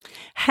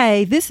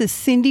Hey, this is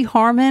Cindy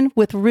Harmon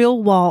with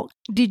Real Walk.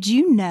 Did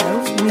you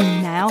know we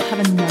now have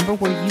a number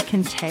where you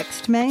can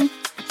text me?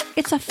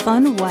 It's a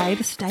fun way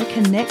to stay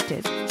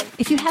connected.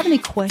 If you have any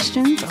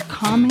questions or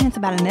comments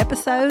about an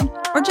episode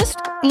or just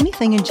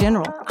anything in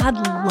general, I'd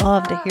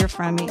love to hear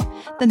from you.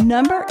 The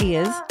number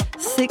is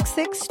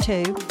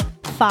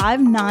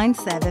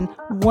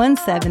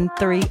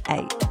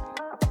 662-597-1738.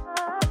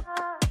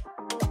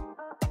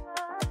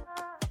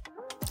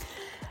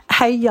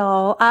 Hey,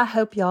 y'all. I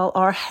hope y'all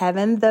are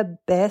having the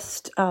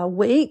best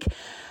week.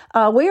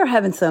 We are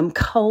having some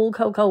cold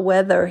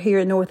weather here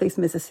in Northeast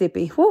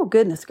Mississippi. Whoa,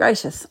 goodness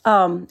gracious.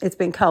 It's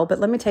been cold, but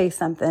let me tell you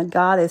something.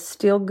 God is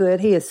still good.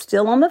 He is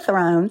still on the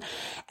throne,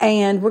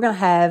 and we're going to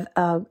have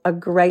a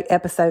great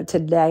episode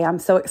today. I'm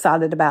so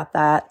excited about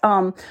that.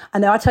 I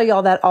know I tell you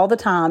all that all the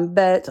time,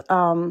 but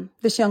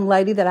this young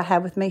lady that I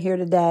have with me here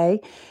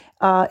today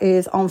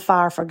is on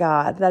fire for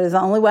God. That is the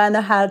only way I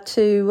know how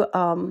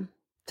to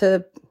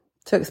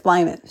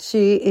explain it.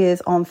 She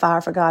is on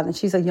fire for God, and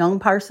she's a young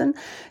person.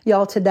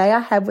 Y'all, today I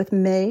have with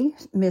me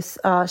Miss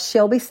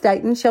Shelby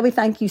Staten. Shelby,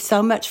 thank you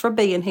so much for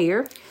being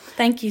here.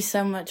 Thank you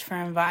so much for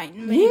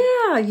inviting me.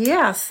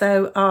 Yeah.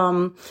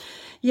 So,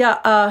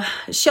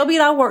 Shelby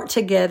and I work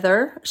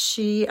together.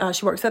 She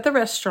works at the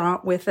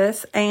restaurant with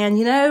us. And,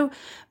 you know,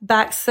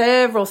 back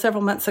several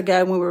months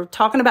ago when we were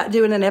talking about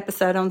doing an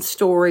episode on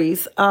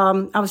stories,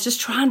 I was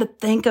just trying to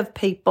think of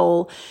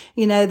people,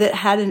 you know, that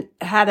had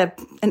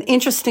an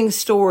interesting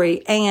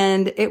story.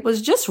 And it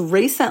was just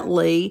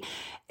recently,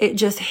 it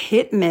just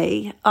hit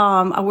me. We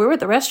were at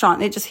the restaurant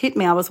and it just hit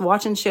me. I was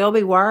watching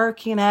Shelby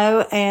work, you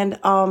know, and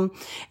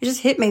it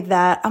just hit me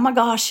that, oh my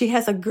gosh, she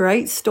has a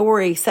great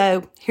story.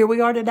 So here we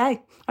are today.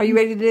 Are you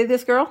ready to do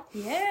this, girl?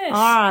 Yes.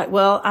 All right.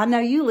 Well, I know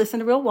you listen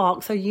to Real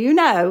Walk, so you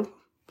know.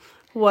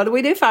 What do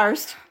we do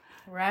first?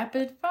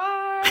 Rapid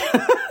fire.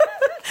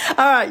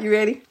 All right. You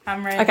ready?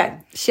 I'm ready. Okay.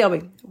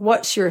 Shelby,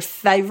 what's your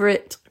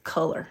favorite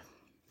color?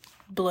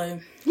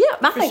 Blue. Yeah,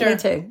 I think sure. me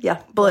too.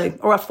 Yeah, blue.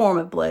 Or a form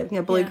of blue. Yeah,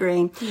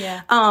 blue-green.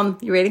 Yeah.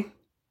 You ready?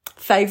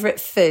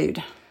 Favorite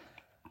food?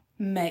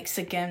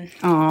 Mexican.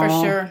 Oh, for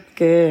sure.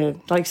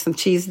 Good. Like some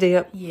cheese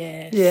dip?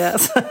 Yes.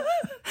 Yes.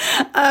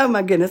 Oh,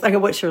 my goodness. Okay,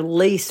 what's your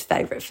least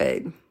favorite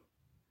food?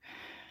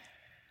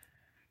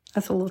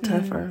 That's a little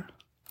tougher.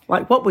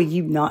 Like, what will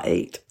you not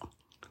eat?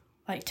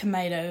 Like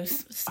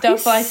tomatoes.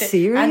 Stuff like that.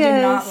 Serious? I do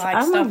not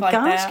like stuff like that.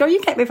 Oh, my gosh. Girl,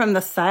 you can't be from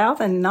the South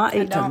and not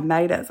eat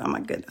tomatoes. Oh, my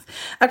goodness.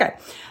 Okay.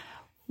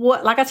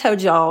 Like I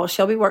told y'all,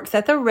 Shelby works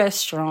at the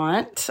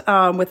restaurant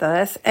with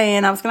us,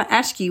 and I was going to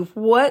ask you,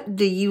 what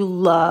do you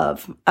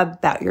love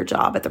about your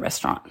job at the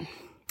restaurant?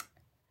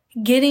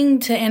 Getting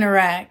to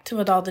interact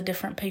with all the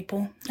different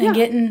people and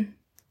getting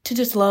to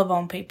just love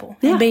on people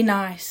and be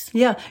nice.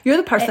 Yeah. You're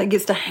the person that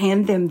gets to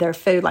hand them their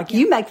food. Like,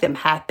 you make them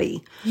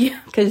happy. Yeah.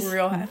 Because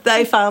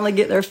they finally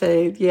get their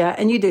food. Yeah.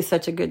 And you do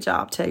such a good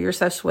job, too. You're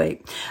so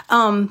sweet.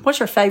 What's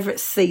your favorite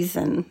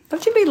season?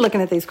 Don't you be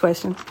looking at these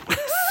questions.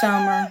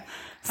 Summer.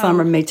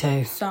 Summer, me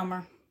too.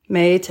 Summer.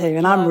 Me too.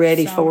 And I'm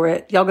ready for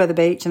it. Y'all go to the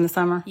beach in the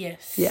summer?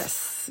 Yes.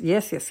 Yes.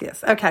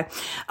 Okay.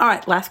 All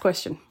right. Last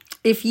question.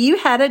 If you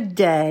had a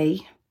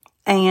day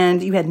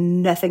and you had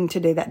nothing to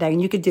do that day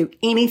and you could do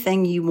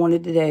anything you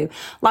wanted to do,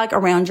 like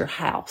around your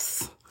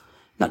house,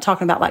 not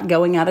talking about like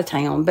going out of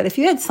town, but if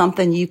you had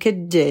something you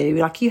could do,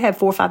 like you had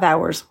 4 or 5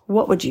 hours,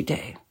 what would you do?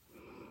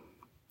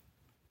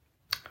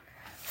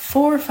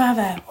 4 or 5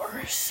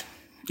 hours.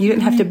 You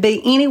didn't have to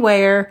be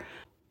anywhere.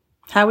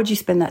 How would you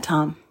spend that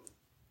time?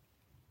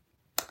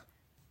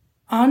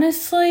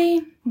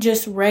 Honestly,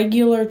 just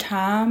regular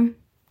time.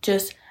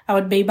 I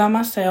would be by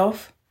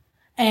myself.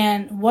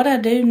 And what I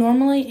do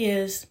normally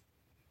is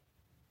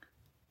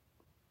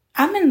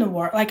I'm in the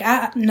work. Like,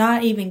 I'm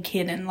not even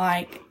kidding.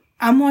 Like,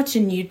 I'm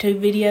watching YouTube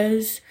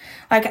videos.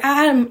 Like,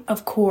 I'm,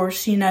 of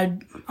course, you know,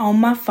 on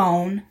my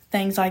phone,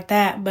 things like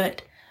that.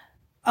 But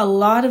a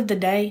lot of the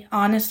day,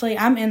 honestly,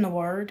 I'm in the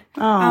Word.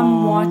 Aww.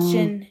 I'm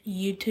watching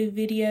YouTube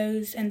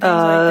videos and things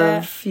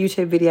like that.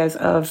 YouTube videos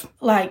of?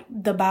 Like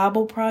the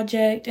Bible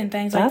Project and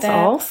things like that.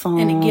 That's awesome.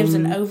 And it gives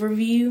an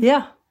overview.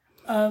 Yeah.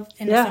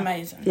 It's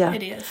amazing. Yeah.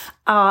 It is.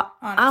 I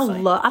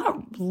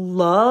don't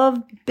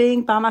love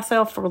being by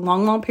myself for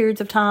long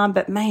periods of time,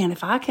 but man,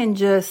 if I can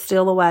just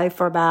steal away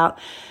for about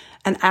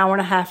an hour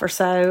and a half or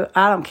so,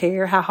 I don't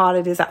care how hot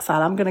it is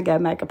outside. I'm going to go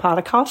make a pot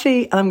of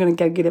coffee and I'm going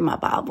to go get in my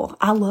Bible.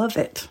 I love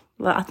it.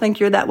 I think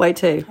you're that way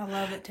too. I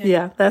love it too.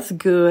 Yeah, that's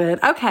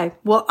good. Okay.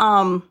 Well,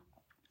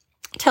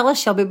 tell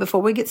us, Shelby,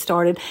 before we get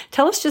started,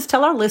 tell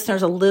our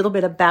listeners a little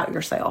bit about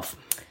yourself.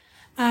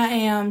 I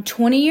am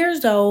 20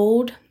 years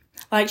old.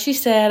 Like she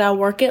said, I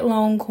work at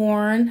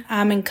Longhorn.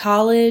 I'm in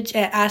college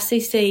at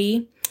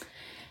ICC.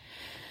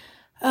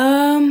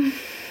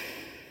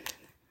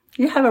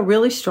 You have a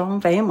really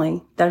strong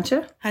family, don't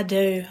you? I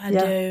do. I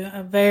do.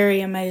 A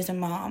very amazing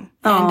mom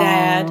and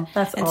dad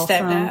that's and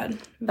awesome. stepdad.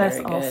 That's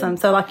awesome.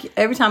 So, like,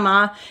 every time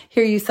I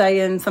hear you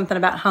saying something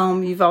about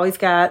home, you've always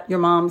got your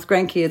mom's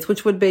grandkids,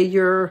 which would be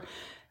your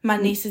My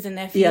nieces and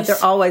nephews. Yeah,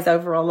 they're always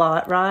over a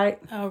lot, right?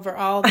 Over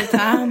all the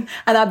time.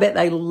 And I bet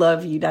they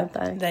love you, don't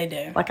they? They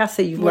do. Like I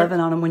see you loving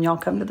on them when y'all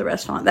come to the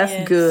restaurant.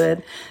 That's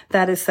good.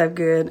 That is so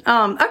good.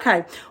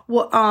 Okay.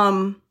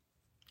 Well,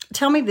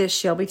 tell me this,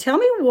 Shelby. Tell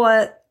me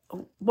what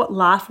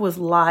life was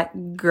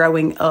like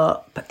growing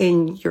up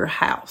in your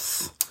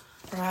house.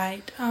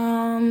 Right.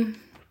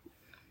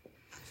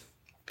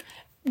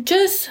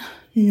 Just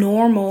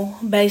normal,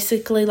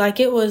 basically. Like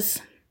it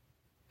was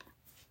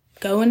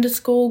going to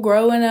school,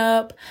 growing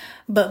up,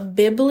 but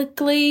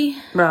biblically,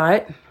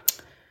 right?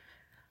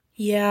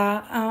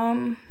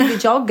 Yeah.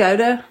 Did y'all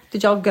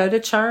go to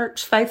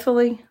church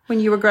faithfully when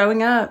you were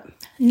growing up?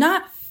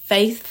 Not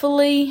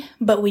faithfully,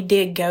 but we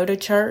did go to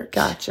church.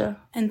 Gotcha.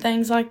 And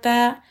things like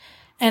that.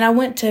 And I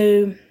went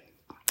to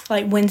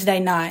like Wednesday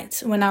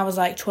nights when I was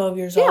like 12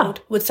 years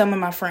old with some of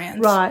my friends.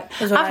 Right.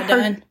 Is what I've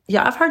done.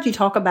 Yeah, I've heard you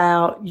talk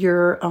about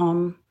your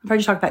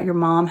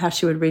mom, how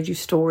she would read you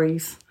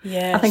stories.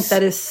 Yes. I think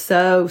that is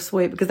so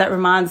sweet because that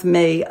reminds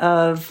me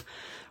of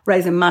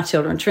raising my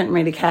children, Trent,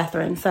 Randy,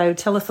 Catherine. So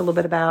tell us a little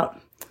bit about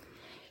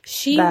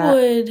She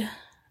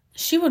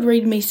would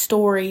read me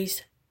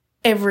stories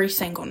every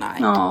single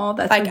night. Oh,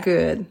 that's like, so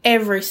good.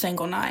 Every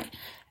single night.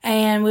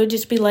 And we would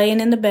just be laying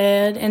in the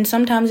bed, and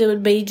sometimes it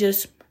would be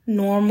just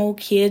normal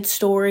kids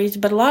stories,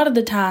 but a lot of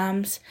the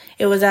times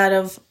it was out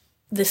of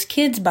this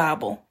kid's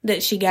Bible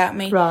that she got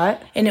me. Right.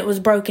 And it was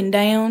broken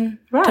down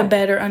to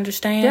better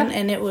understand,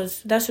 and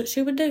that's what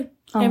she would do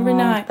every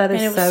night. That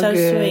is and it was so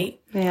good.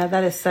 Sweet. Yeah,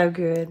 that is so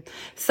good.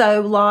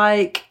 So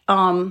like,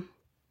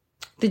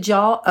 did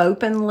y'all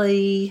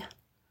openly,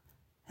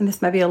 and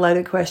this may be a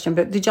loaded question,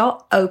 but did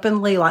y'all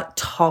openly like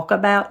talk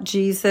about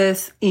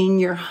Jesus in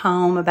your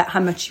home, about how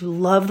much you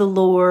love the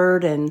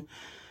Lord and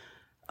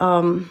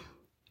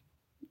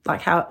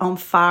like how on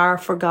fire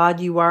for God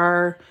you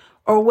were?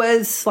 Or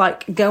was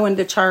like going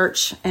to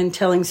church and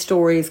telling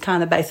stories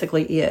kind of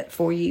basically it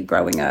for you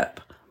growing up?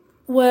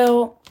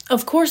 Well,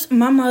 of course,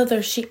 my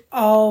mother, she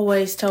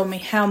always told me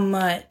how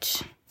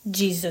much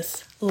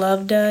Jesus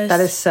loved us. That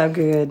is so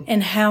good.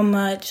 And how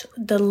much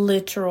the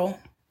literal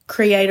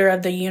creator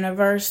of the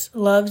universe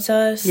loves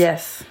us.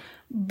 Yes.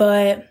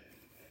 But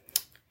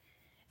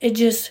it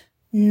just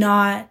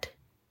not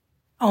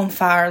on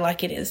fire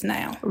like it is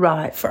now.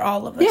 Right. For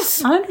all of us.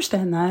 Yes, I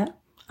understand that.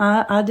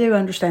 I do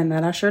understand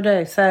that. I sure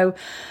do. So,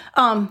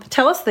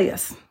 tell us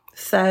this.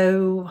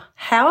 So,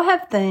 how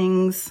have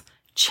things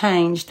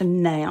changed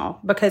now?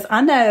 Because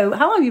I know,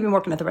 how long have you been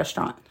working at the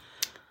restaurant?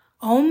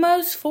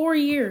 Almost 4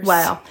 years.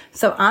 Wow.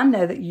 So, I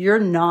know that you're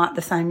not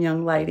the same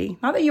young lady.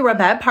 Not that you were a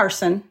bad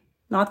person.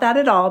 Not that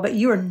at all. But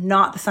you are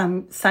not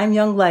the same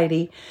young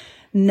lady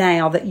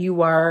now that you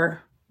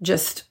were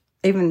just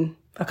even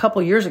a couple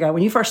years ago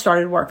when you first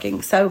started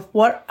working. So,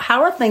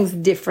 how are things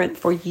different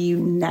for you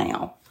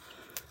now?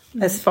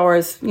 As far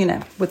as,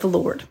 with the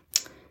Lord.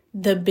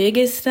 The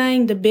biggest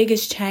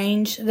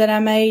change that I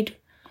made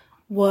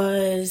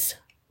was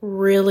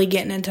really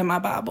getting into my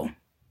Bible.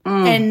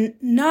 And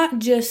not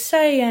just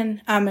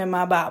saying I'm in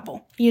my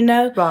Bible,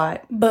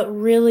 Right. But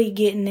really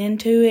getting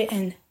into it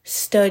and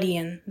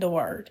studying the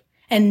Word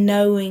and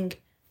knowing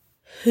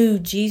who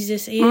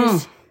Jesus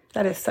is.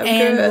 That is so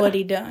and good. And what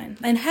he done.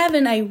 And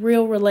having a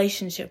real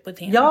relationship with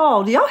him.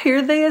 Y'all, do y'all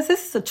hear this?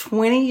 This is a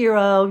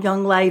 20-year-old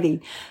young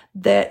lady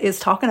that is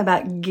talking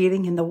about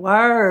getting in the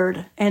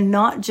Word and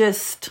not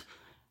just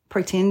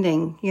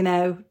pretending,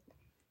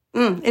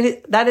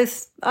 That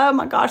is, oh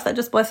my gosh, that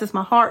just blesses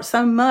my heart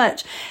so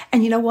much.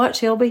 And you know what,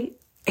 Shelby?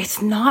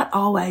 It's not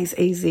always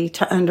easy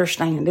to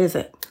understand, is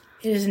it?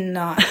 It is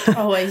not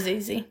always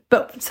easy.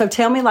 But so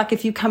tell me, like,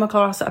 if you come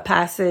across a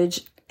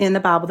passage in the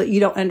Bible that you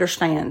don't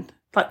understand,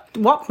 like,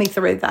 walk me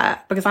through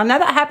that, because I know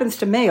that happens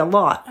to me a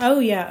lot. Oh,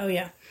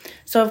 yeah.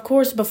 So, of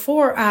course,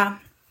 before I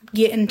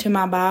get into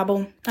my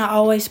Bible, I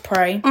always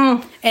pray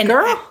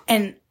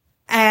and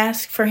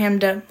ask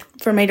for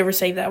for me to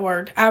receive that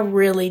word. I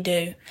really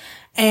do.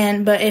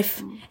 But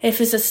if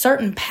it's a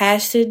certain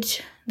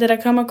passage that I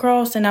come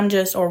across and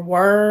or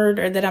word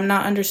or that I'm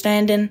not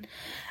understanding,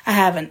 I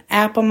have an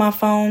app on my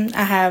phone.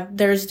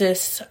 There's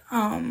this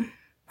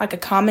like a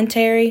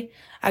commentary.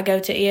 I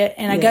go to it,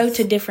 and I go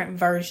to different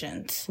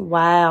versions.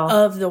 Wow.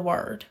 Of the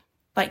word.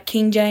 Like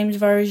King James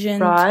Version.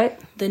 Right.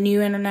 The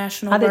New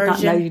International Version. I did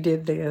not know you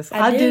did this.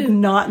 I did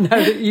not know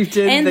that you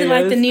did and this.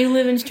 And the New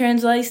Living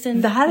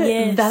Translation. That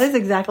is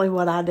exactly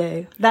what I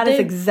do. That is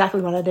exactly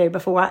what I do.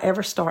 Before I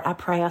ever start, I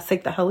pray. I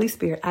seek the Holy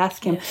Spirit.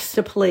 Ask Him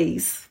to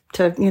please,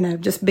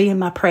 just be in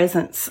my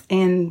presence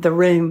in the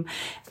room.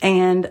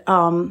 And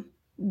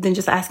then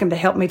just ask Him to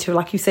help me to,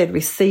 like you said,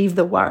 receive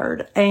the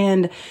word.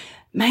 And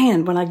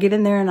man, when I get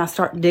in there and I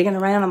start digging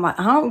around, I'm like,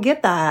 I don't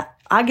get that.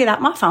 I get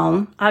out my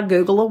phone. I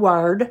Google a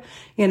word,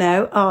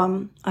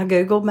 I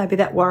Google maybe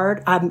that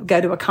word. I go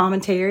to a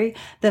commentary.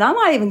 Then I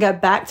might even go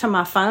back to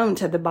my phone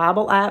to the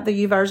Bible app,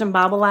 the YouVersion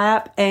Bible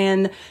app.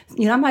 And,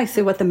 I might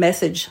see what the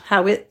message,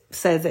 how it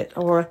says it.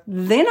 Or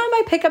then I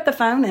may pick up the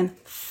phone and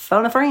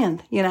phone a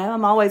friend.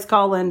 I'm always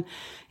calling,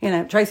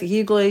 Tracy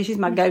Hughley, she's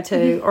my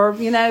go-to, or,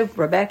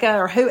 Rebecca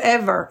or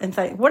whoever, and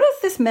say, what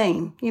does this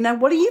mean?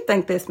 What do you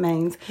think this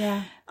means?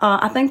 Yeah.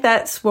 I think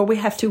that's where we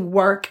have to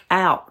work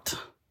out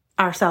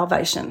our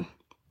salvation.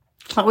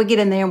 Like we get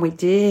in there and we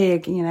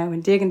dig,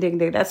 and dig and dig and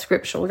dig. That's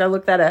scriptural. We got to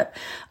look that up.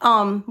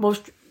 Well,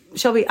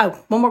 Shelby,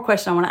 one more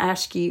question I want to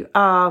ask you.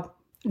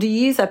 Do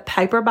you use a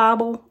paper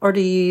Bible or do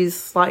you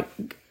use like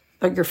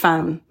your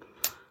phone?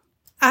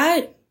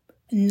 98%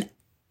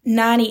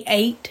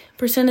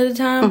 of the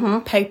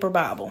time, paper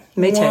Bible.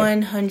 Me too.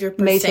 100%.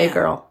 Me too,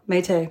 girl.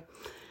 Me too.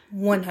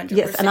 100%.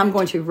 Yes, and I'm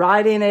going to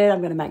write in it. I'm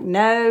going to make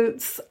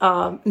notes.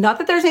 Not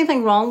that there's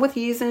anything wrong with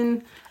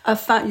using a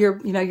phone,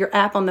 your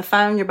app on the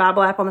phone, your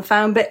Bible app on the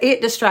phone, but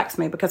it distracts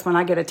me because when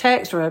I get a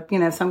text or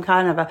some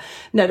kind of a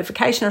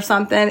notification or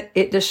something,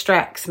 it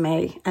distracts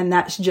me, and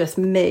that's just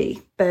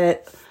me.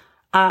 But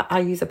I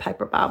use a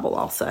paper Bible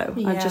also.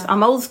 Yeah.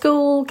 I'm old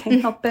school, can't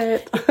help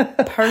it.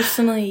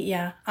 Personally,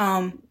 yeah.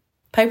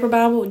 Paper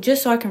Bible,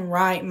 just so I can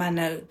write my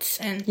notes.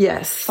 And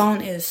yes,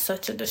 phone is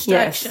such a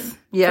distraction. Yes.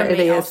 Yeah, for it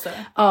me is.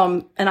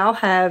 Also. And I'll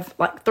have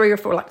like 3 or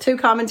 4, like 2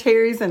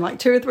 commentaries and like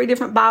 2 or 3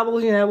 different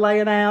Bibles,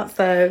 laying out.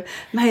 So,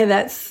 man,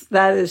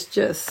 that is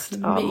just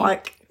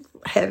like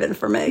heaven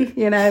for me,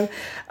 And I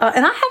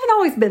haven't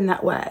always been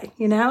that way.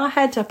 I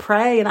had to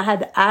pray and I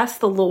had to ask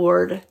the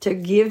Lord to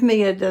give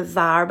me a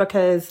desire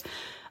because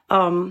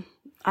I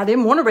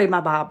didn't want to read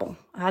my Bible.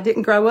 I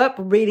didn't grow up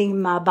reading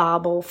my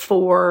Bible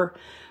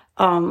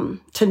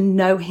to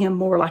know him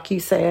more, like you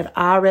said.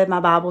 I read my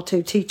Bible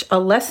to teach a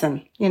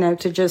lesson,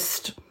 to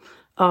just,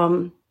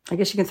 I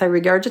guess you can say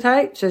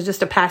regurgitate, just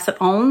to pass it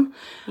on.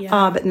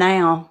 Yeah. But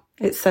now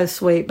it's so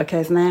sweet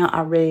because now I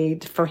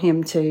read for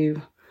him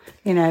to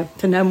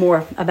know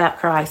more about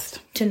Christ.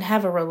 To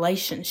have a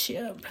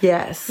relationship.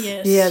 Yes.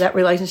 Yeah, that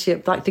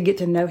relationship, like to get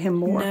to know him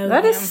more.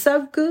 That is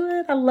so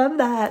good. I love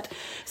that.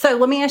 So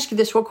let me ask you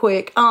this real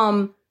quick.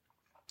 So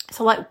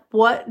like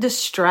what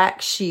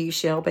distracts you,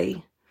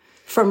 Shelby,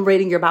 from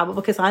reading your Bible?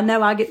 Because I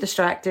know I get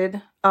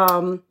distracted.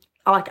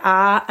 Like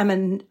I am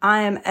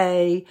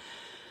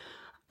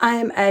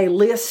a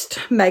list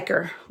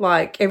maker,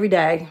 like every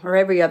day or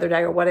every other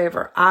day or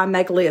whatever. I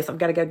make lists. I've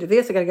got to go do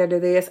this. I got to go do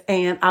this.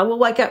 And I will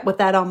wake up with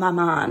that on my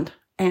mind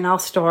and I'll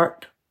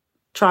start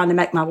trying to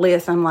make my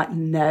list. I'm like,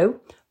 no,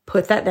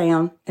 put that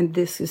down. And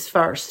this is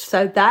first.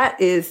 So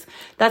that's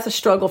a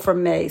struggle for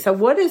me. So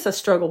what is a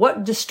struggle?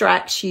 What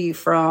distracts you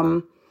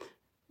from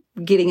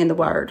getting in the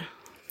Word?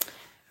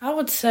 I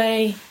would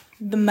say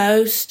the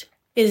most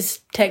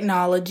is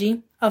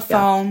technology, a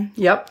phone.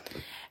 Yep.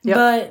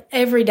 But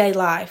everyday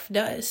life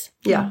does.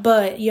 Yeah.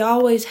 But you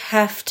always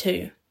have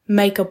to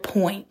make a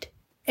point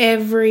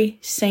every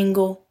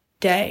single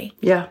day.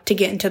 Yeah. To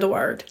get into the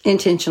Word.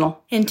 Intentionally.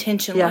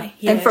 Yeah.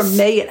 Yes. And for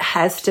me, it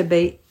has to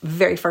be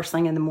very first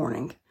thing in the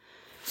morning.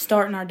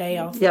 Starting our day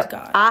off with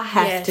God. I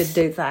have to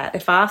do that.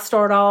 If I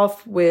start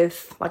off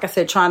with, like I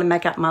said, trying to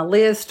make out my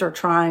list or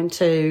trying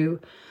to,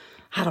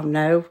 I don't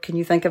know, can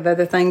you think of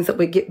other things that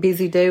we get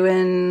busy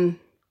doing?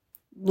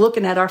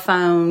 Looking at our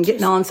phone,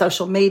 getting on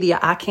social media.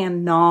 I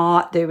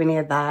cannot do any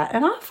of that.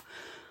 And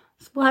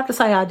we'll have to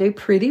say I do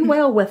pretty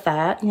well with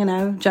that,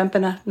 not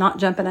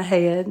jumping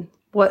ahead.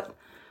 What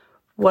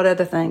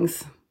other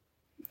things?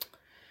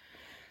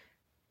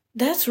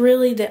 That's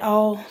really that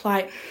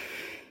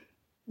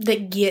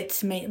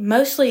gets me.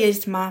 Mostly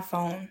it's my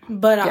phone,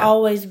 but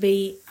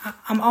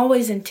I'm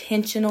always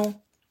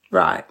intentional.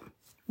 Right.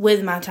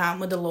 With my time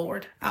with the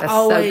Lord. That's I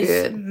always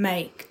so good.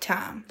 Make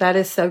time. That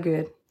is so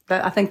good.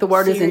 I think the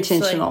word Seriously. is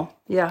intentional.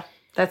 Yeah,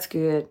 that's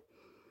good.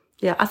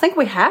 Yeah, I think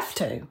we have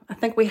to. I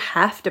think we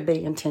have to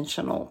be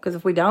intentional because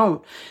if we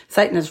don't,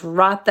 Satan is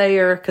right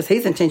there because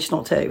he's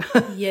intentional too.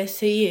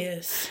 Yes, he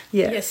is.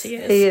 Yes, he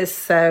is. He is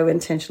so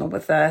intentional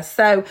with us.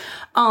 So,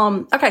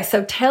 okay,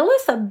 so tell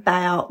us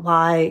about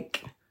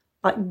like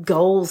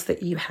goals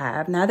that you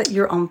have now that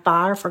you're on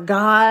fire for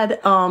God.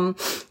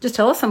 Just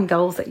tell us some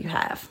goals that you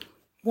have.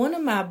 One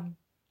of my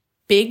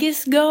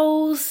biggest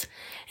goals,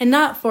 and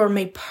not for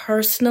me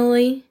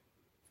personally,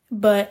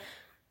 but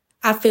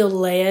I feel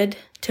led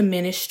to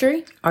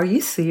ministry. Are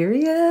you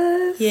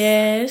serious?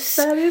 Yes.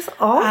 That is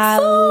awesome. I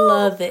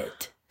love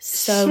it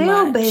so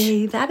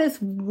Shelby, much. That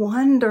is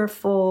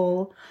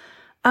wonderful.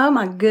 Oh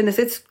my goodness.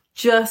 It's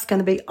just going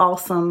to be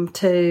awesome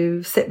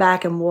to sit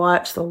back and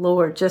watch the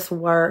Lord just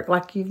work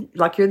like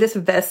you're this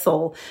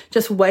vessel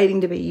just waiting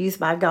to be used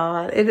by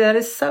God. That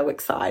is so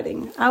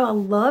exciting. Oh, I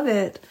love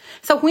it.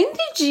 So when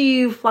did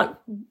you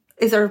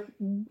is there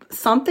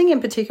something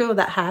in particular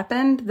that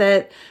happened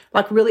that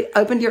really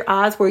opened your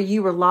eyes where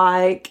you were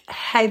like,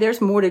 hey, there's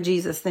more to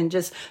Jesus than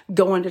just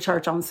going to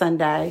church on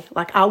Sunday.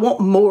 I want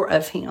more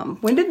of him.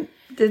 When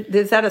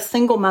is that a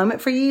single moment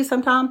for you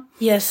sometime?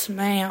 Yes,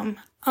 ma'am.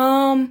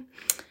 I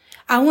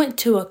went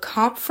to a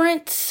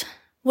conference.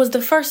 Was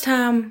the first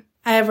time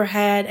I ever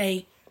had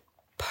a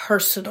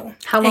personal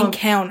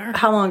encounter.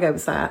 How long ago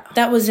was that?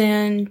 That was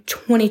in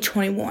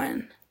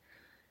 2021.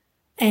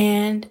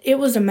 And it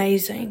was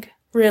amazing.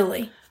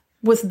 Really.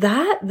 Was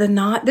that the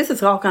night? This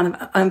is all kind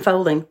of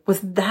unfolding.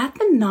 Was that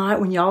the night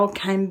when y'all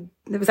came?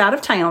 It was out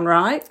of town,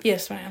 right?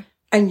 Yes, ma'am.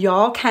 And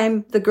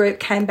the group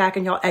came back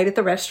and y'all ate at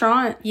the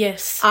restaurant?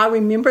 Yes. I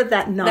remember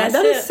that night.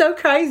 That is so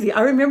crazy.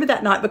 I remember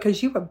that night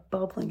because you were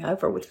bubbling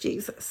over with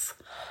Jesus.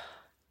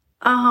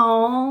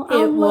 Oh,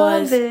 I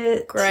love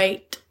it.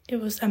 Great. It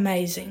was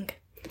amazing.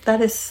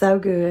 That is so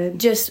good.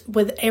 Just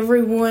with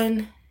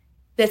everyone,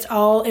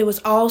 it was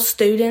all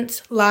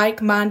students,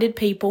 like-minded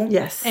people.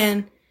 Yes.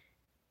 And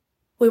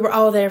we were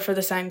all there for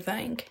the same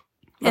thing.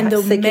 Right,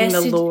 and seeking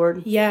the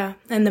Lord. Yeah.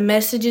 And the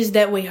messages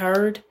that we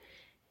heard,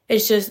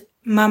 it's just,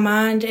 my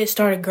mind, it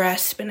started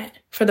grasping it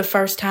for the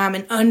first time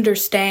and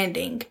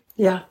understanding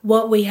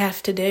what we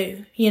have to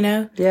do,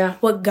 Yeah.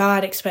 what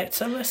God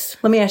expects of us.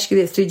 Let me ask you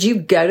this. Did you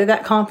go to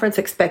that conference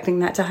expecting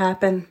that to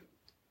happen?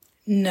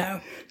 No.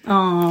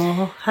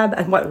 Oh,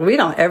 we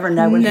don't ever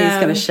know when he's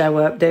going to show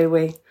up, do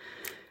we?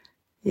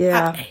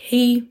 Yeah.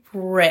 He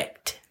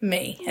wrecked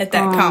me at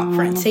that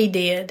conference. He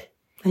did.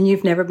 And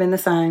you've never been the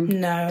same?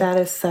 No. That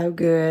is so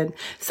good.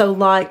 So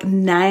like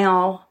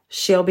now,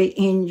 Shelby,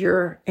 in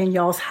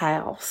y'all's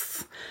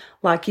house,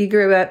 like you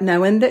grew up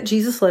knowing that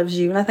Jesus loves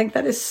you. And I think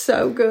that is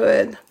so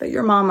good that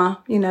your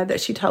mama,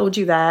 that she told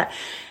you that,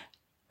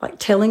 like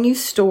telling you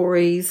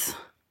stories,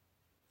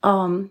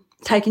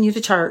 taking you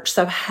to church.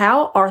 So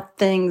how are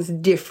things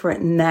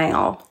different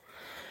now?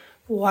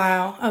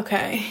 Wow.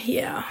 Okay.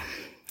 Yeah.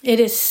 It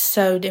is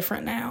so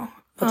different now.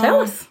 Well,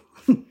 tell us.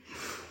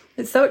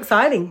 It's so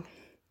exciting.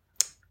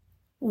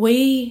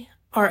 We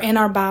are in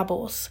our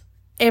Bibles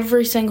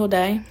every single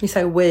day. You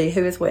say we.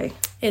 Who is we?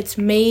 It's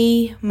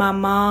me, my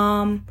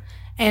mom,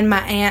 and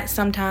my aunt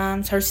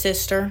sometimes, her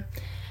sister.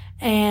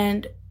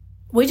 And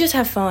we just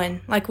have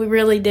fun. Like, we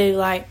really do.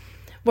 Like,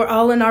 we're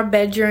all in our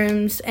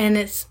bedrooms, and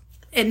it's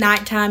at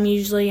nighttime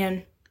usually,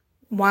 and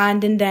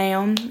winding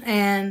down.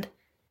 And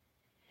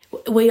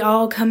we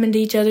all come into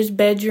each other's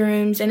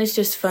bedrooms, and it's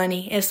just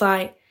funny. It's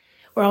like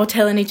we're all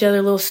telling each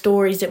other little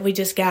stories that we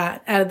just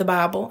got out of the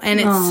Bible. And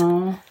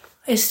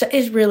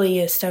it really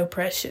is so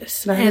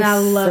precious. And I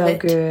love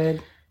it. So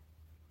good.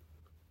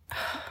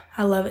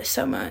 I love it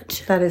so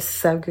much. That is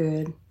so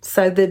good.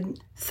 So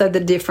the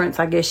difference,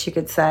 I guess you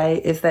could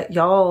say, is that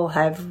y'all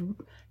have,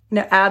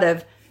 out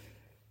of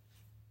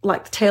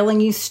like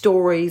telling you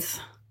stories,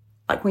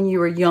 like when you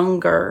were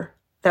younger,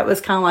 that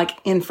was kind of like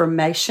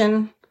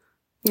information,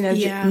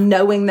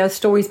 knowing those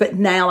stories. But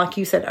now, like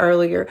you said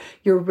earlier,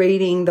 you're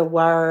reading the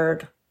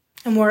Word.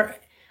 And we're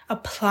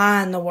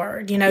applying the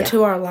Word,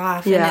 to our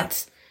life. Yeah. And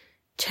it's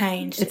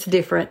changed. It's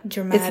different.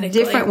 Dramatically. It's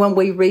different when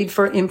we read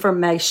for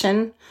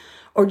information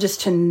or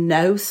just to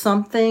know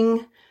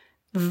something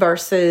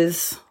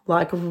versus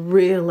like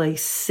really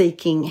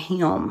seeking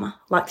Him,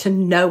 like to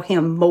know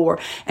Him more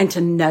and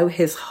to know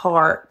His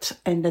heart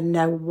and to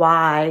know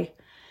why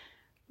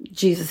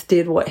Jesus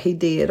did what He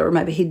did or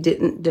maybe He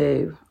didn't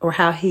do or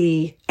how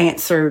He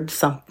answered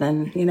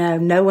something,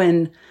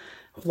 knowing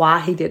why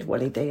He did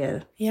what He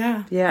did.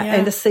 Yeah.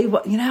 And to see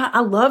what, I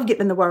love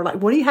getting in the Word. Like,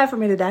 what do you have for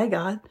me today,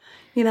 God?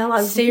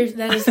 Like seriously,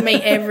 that is me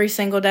every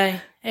single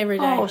day. Every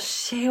day. Oh,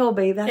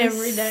 Shelby, that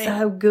every is day.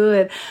 So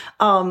good.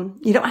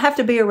 You don't have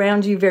to be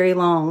around you very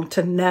long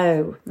to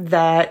know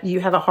that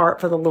you have a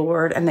heart for the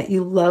Lord and that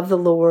you love the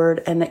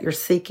Lord and that you're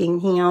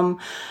seeking Him.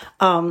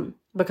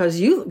 Because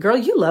you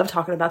love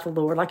talking about the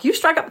Lord. Like, you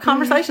strike up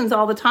conversations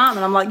all the time.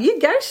 And I'm like, you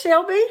go,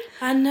 Shelby.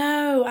 I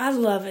know. I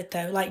love it,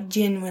 though. Like,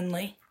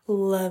 genuinely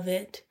love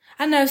it.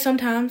 I know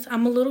sometimes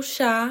I'm a little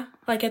shy,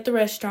 like at the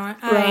restaurant.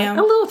 I am.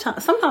 A little time.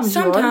 Sometimes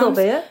you are, a little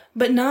bit.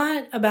 But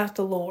not about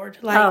the Lord.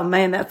 Like, oh,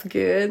 man, that's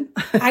good.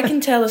 I can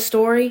tell a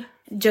story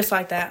just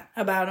like that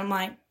about Him.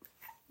 Like,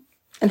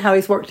 and how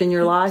He's worked in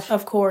your life.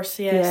 Of course,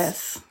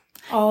 yes.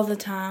 All the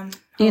time.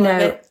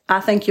 I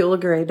think you'll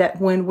agree that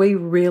when we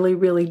really,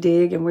 really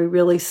dig and we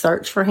really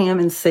search for Him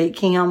and seek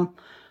Him,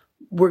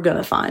 we're going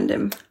to find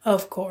Him.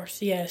 Of course,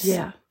 yes.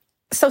 Yeah.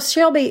 So,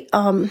 Shelby,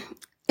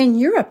 in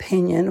your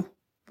opinion,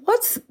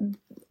 what's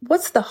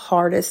the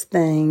hardest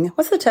thing?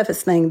 What's the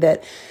toughest thing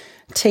that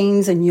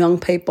teens and young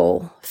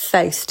people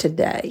face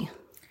today?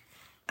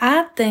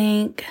 I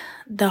think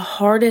the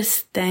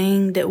hardest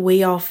thing that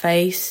we all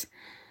face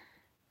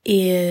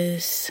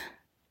is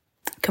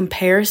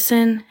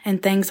comparison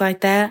and things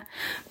like that.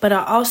 But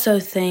I also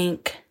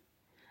think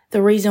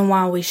the reason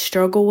why we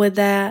struggle with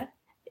that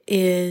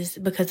is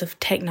because of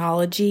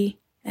technology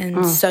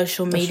and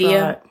social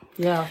media. Right.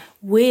 Yeah.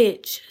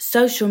 Which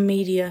social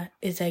media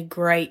is a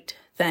great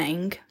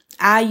thing.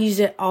 I use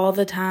it all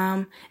the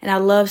time, and I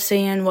love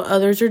seeing what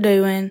others are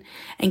doing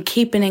and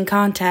keeping in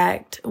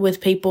contact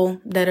with people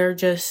that are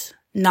just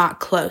not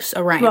close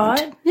around.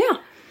 Right. Yeah.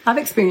 I've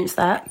experienced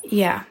that.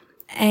 Yeah.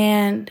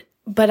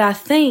 But I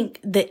think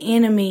the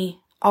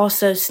enemy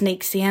also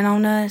sneaks in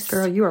on us.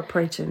 Girl, you are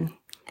preaching.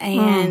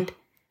 And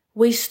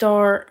we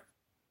start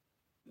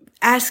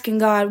asking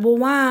God, well,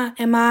 why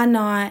am I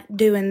not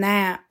doing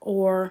that?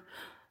 Or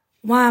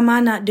why am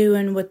I not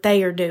doing what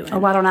they are doing? Or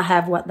why don't I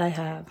have what they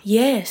have?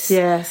 Yes.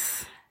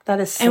 Yes.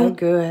 That is so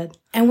good.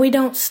 And we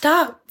don't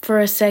stop for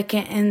a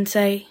second and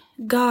say,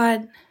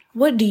 God,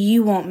 what do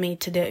you want me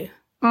to do?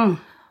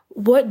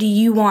 What do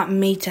you want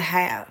me to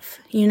have?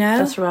 You know?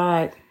 That's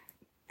right.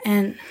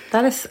 And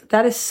that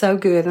is so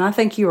good. And I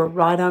think you are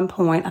right on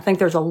point. I think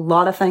there's a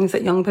lot of things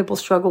that young people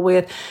struggle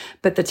with,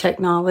 but the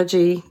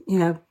technology,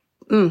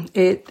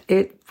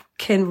 it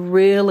can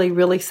really,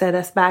 really set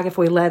us back if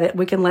we let it.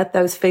 We can let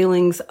those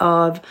feelings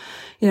of,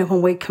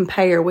 when we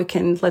compare, we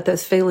can let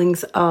those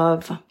feelings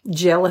of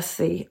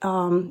jealousy,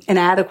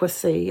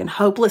 inadequacy and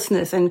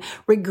hopelessness and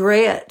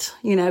regret,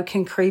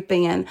 can creep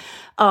in.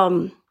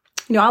 I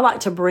like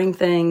to bring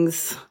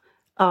things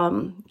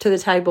to the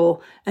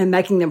table and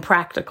making them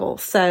practical.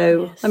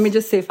 So Let me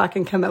just see if I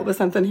can come up with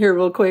something here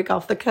real quick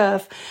off the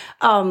cuff.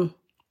 So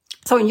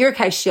in your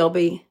case,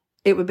 Shelby,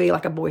 it would be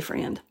like a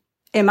boyfriend.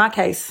 In my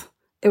case,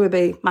 it would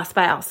be my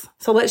spouse.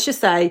 So let's just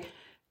say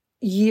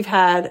you've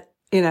had,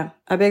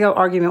 a big old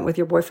argument with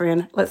your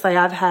boyfriend. Let's say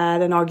I've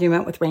had an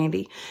argument with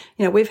Randy.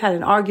 We've had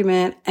an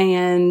argument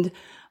and,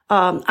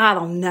 I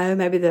don't know,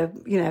 maybe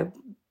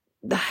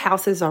the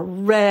house is a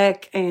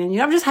wreck and,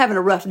 I'm just having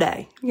a rough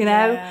day,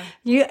 Yeah.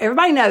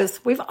 Everybody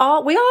knows we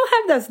all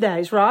have those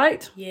days,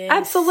 right? Yes.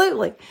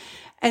 Absolutely.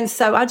 And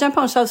so I jump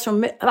on social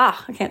media.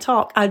 I can't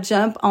talk. I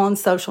jump on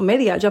social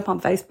media. I jump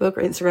on Facebook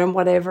or Instagram,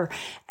 whatever.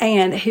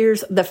 And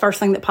here's the first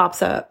thing that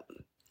pops up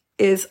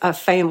is a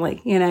family,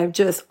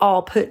 just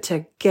all put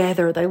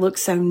together. They look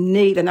so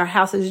neat and their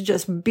house is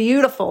just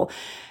beautiful.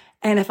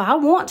 And if I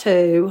want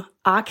to,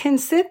 I can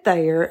sit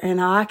there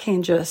and I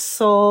can just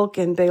sulk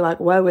and be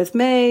like, woe is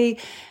me.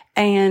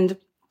 And,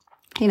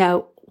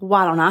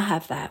 why don't I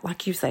have that?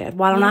 Like you said,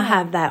 why don't I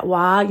have that?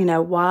 Why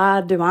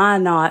do I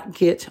not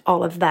get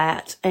all of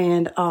that?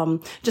 And,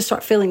 just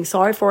start feeling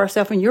sorry for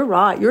ourselves. And you're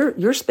right.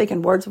 You're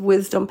speaking words of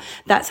wisdom.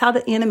 That's how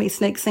the enemy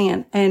sneaks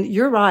in. And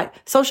you're right.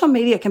 Social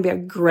media can be a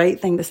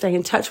great thing to stay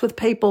in touch with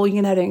people,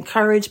 to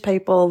encourage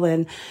people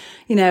and,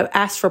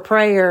 ask for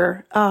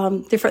prayer,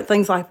 different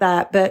things like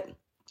that. But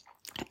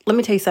let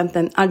me tell you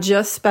something. I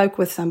just spoke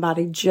with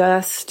somebody,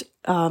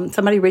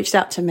 somebody reached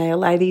out to me, a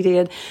lady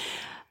did.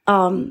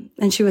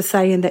 And she was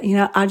saying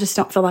that, I just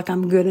don't feel like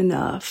I'm good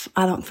enough.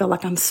 I don't feel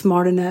like I'm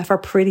smart enough or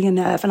pretty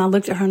enough. And I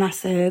looked at her and I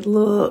said,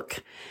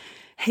 look,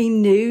 he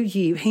knew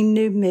you. He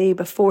knew me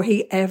before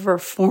he ever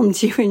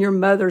formed you in your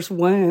mother's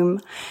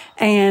womb.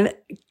 And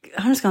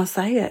I'm just going to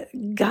say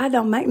it. God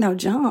don't make no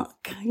junk.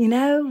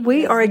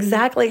 We are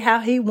exactly how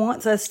he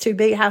wants us to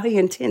be, how he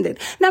intended.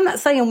 Now, I'm not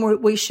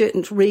saying we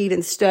shouldn't read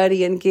and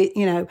study and get,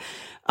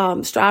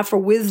 strive for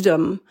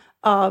wisdom.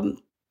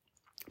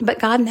 But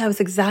God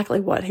knows exactly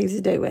what he's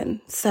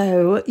doing.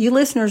 So you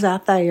listeners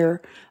out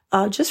there,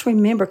 just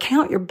remember,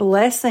 count your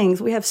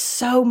blessings. We have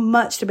so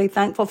much to be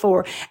thankful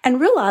for, and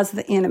realize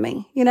the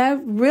enemy,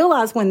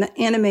 realize when the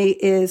enemy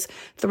is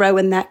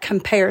throwing that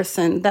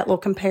little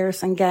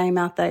comparison game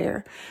out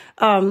there.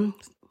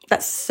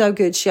 That's so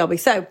good, Shelby.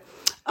 So,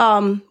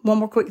 one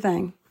more quick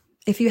thing.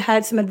 If you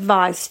had some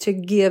advice to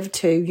give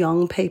to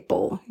young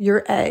people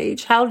your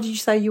age, how old did you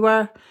say you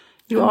are?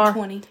 I'm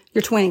 20.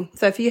 You're 20.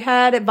 So if you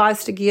had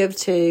advice to give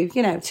to,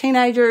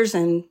 teenagers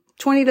and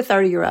 20 to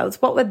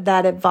 30-year-olds, what would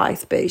that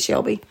advice be,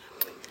 Shelby?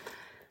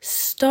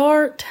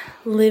 Start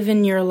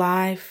living your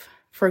life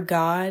for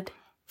God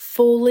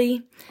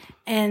fully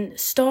and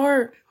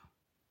start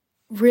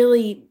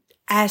really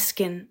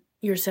asking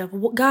yourself,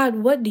 God,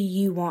 what do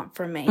you want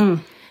from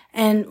me?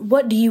 And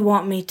what do you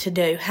want me to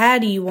do? How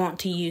do you want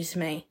to use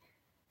me?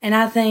 And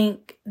I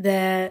think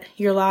that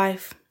your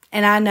life,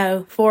 and I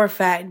know for a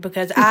fact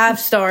because I've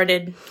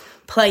started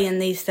playing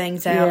these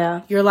things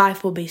out, your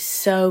life will be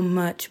so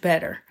much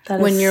better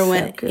when you're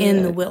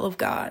in the will of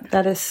God.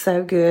 That is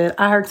so good.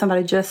 I heard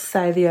somebody just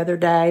say the other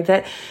day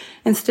that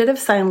instead of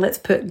saying, let's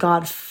put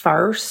God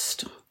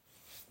first,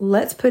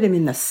 let's put him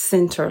in the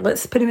center.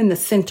 Let's put him in the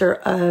center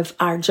of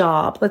our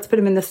job. Let's put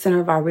him in the center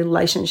of our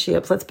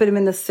relationships. Let's put him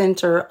in the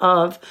center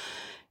of,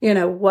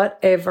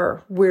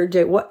 whatever we're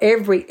doing,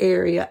 every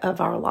area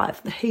of our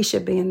life. He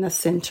should be in the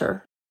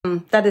center.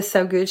 That is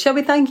so good.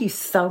 Shelby, thank you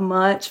so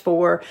much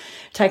for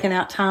taking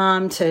out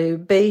time to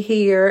be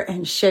here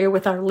and share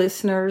with our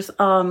listeners.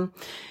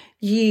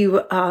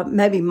 You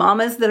maybe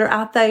mamas that are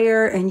out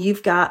there and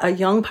you've got a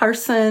young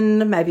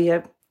person, maybe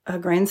a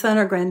grandson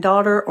or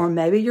granddaughter, or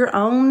maybe your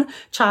own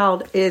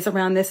child is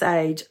around this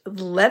age.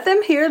 Let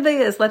them hear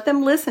this. Let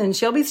them listen.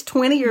 Shelby's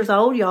 20 years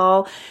old,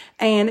 y'all.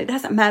 And it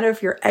doesn't matter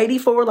if you're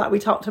 84, like we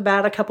talked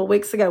about a couple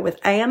weeks ago with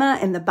Anna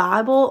in the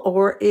Bible,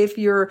 or if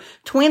you're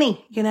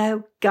 20,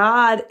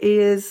 God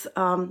is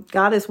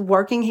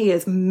working. He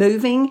is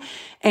moving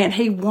and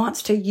he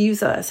wants to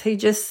use us. He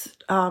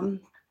just,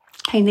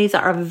 he needs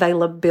our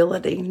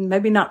availability,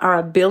 maybe not our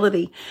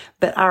ability,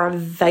 but our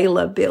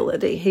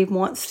availability. He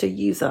wants to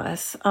use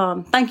us.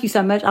 Thank you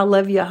so much. I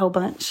love you a whole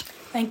bunch.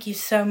 Thank you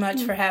so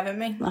much for having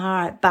me. All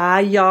right. Bye,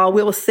 y'all.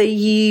 We will see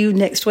you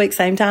next week.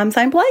 Same time,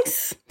 same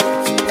place.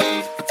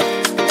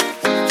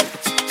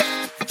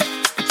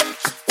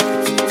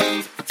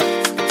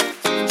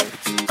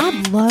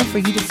 I'd love for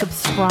you to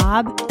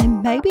subscribe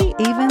and maybe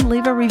even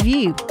leave a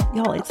review.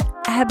 Y'all, it's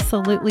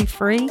absolutely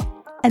free.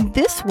 And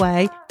this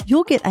way,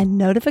 you'll get a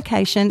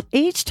notification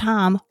each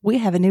time we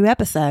have a new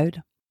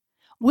episode.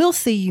 We'll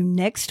see you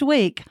next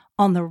week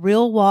on the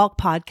Real Walk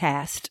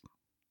Podcast.